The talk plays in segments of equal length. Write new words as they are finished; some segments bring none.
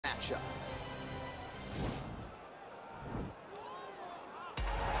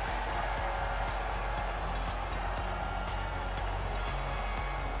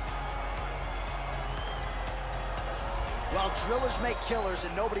Well, drillers make killers,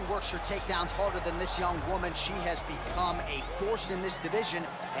 and nobody works her takedowns harder than this young woman. She has become a force in this division,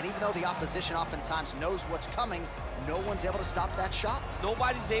 and even though the opposition oftentimes knows what's coming, no one's able to stop that shot.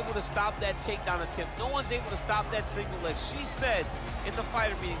 Nobody's able to stop that takedown attempt. No one's able to stop that single leg. She said in the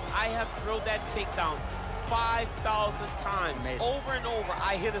fighter meetings, I have drilled that takedown 5,000 times. Amazing. Over and over,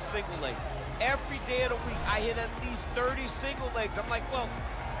 I hit a single leg. Every day of the week, I hit at least 30 single legs. I'm like, well,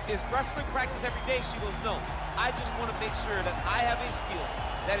 is wrestling practice every day? She goes, no. I just want to make sure that I have a skill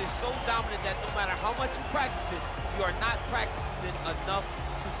that is so dominant that no matter how much you practice it, you are not practicing it enough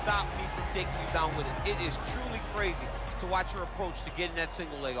to stop me from taking you down with it. It is truly crazy to watch her approach to getting that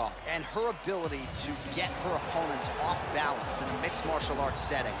single leg off. And her ability to get her opponents off balance in a mixed martial arts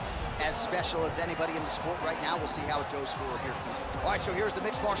setting, as special as anybody in the sport right now. We'll see how it goes for her here tonight. All right, so here's the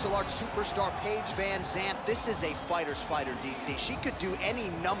mixed martial arts superstar, Paige VanZant. This is a fighter's fighter, DC. She could do any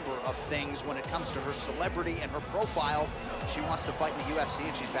number of things when it comes to her celebrity and her profile. She wants to fight in the UFC,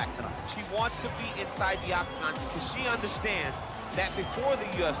 and she's back tonight. She wants to be inside the octagon because she understands that before the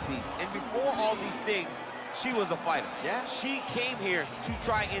UFC and before all these things, she was a fighter. Yeah. She came here to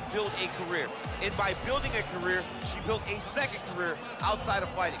try and build a career. And by building a career, she built a second career outside of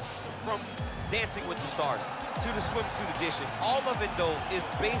fighting. From Dancing with the Stars to the swimsuit edition. All of it, though, is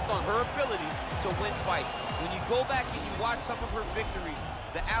based on her ability to win fights. When you go back and you watch some of her victories,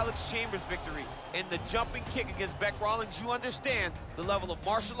 the Alex Chambers victory and the jumping kick against Beck Rawlings, you understand the level of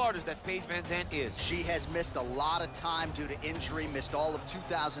martial artist that Paige VanZant is. She has missed a lot of time due to injury, missed all of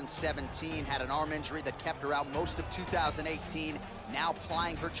 2017, had an arm injury that kept her out most of 2018, now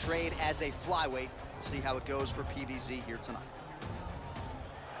plying her trade as a flyweight. We'll see how it goes for PVZ here tonight.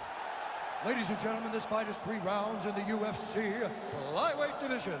 Ladies and gentlemen, this fight is 3 rounds in the UFC flyweight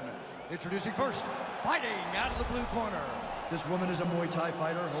division. Introducing first, fighting out of the blue corner. This woman is a Muay Thai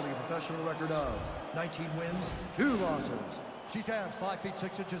fighter holding a professional record of 19 wins, 2 losses. She stands 5 feet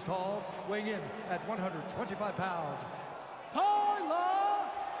 6 inches tall, weighing in at 125 pounds. Kyla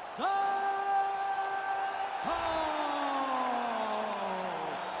Santos!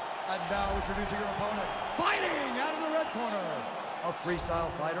 And now introducing her opponent, fighting out of the red corner. A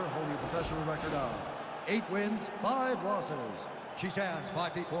freestyle fighter holding a professional record of 8 wins, 5 losses. She stands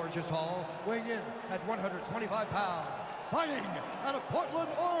 5 feet 4 inches tall, weighing in at 125 pounds. Fighting out of Portland,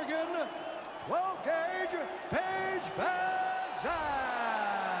 Oregon, 12-gauge Paige VanZant.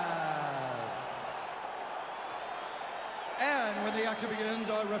 And when the action begins,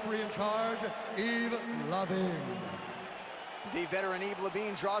 our referee in charge, Yves Lavigne. The veteran Yves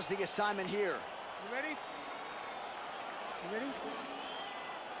Lavigne draws the assignment here. You ready? You ready?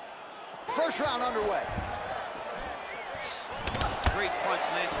 First round underway. Great punch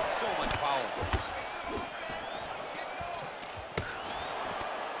landed with so much power.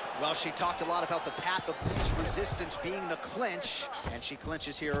 Well, she talked a lot about the path of least resistance being the clinch, and she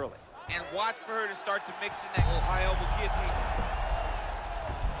clinches here early. And watch for her to start to mix in that high elbow guillotine.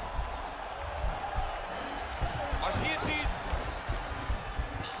 Watch guillotine.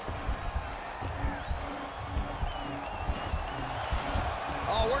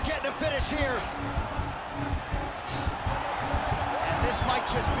 Oh, we're getting a finish here. And this might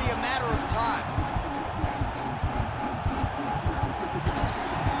just be a matter of time.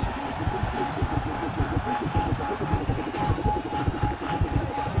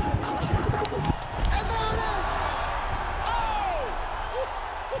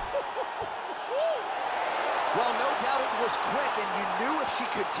 Well, no doubt it was quick, and you knew if she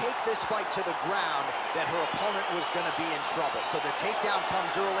could take this fight to the ground that her opponent was going to be in trouble. So the takedown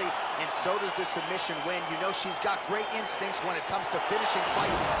comes early, and so does the submission win. You know she's got great instincts when it comes to finishing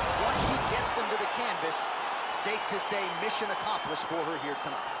fights. Once she gets them to the canvas, safe to say mission accomplished for her here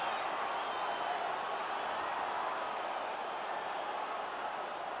tonight.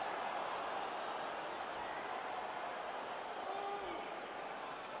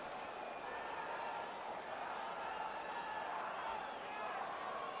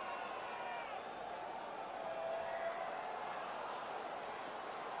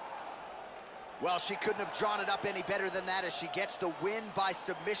 Well, she couldn't have drawn it up any better than that as she gets the win by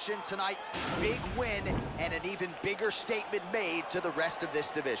submission tonight. Big win and an even bigger statement made to the rest of this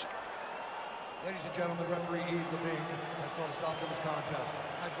division. Ladies and gentlemen, referee Yves Lavigne has called a stop to this contest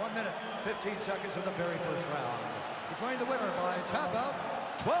at 1 minute, 15 seconds of the very first round. Declaring the winner by tap out,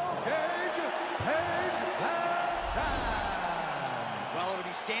 12-gauge Paige VanZant. Well, it'll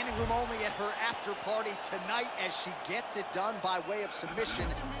be standing room only at her after party tonight as she gets it done by way of submission.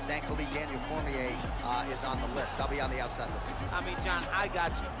 Thankfully, Daniel Cormier is on the list. I'll be on the outside looking. I mean, John, I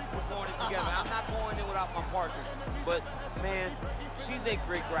got you. We're going it together. I'm not going in without my partner. But, man, she's a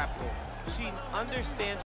great grappler. She understands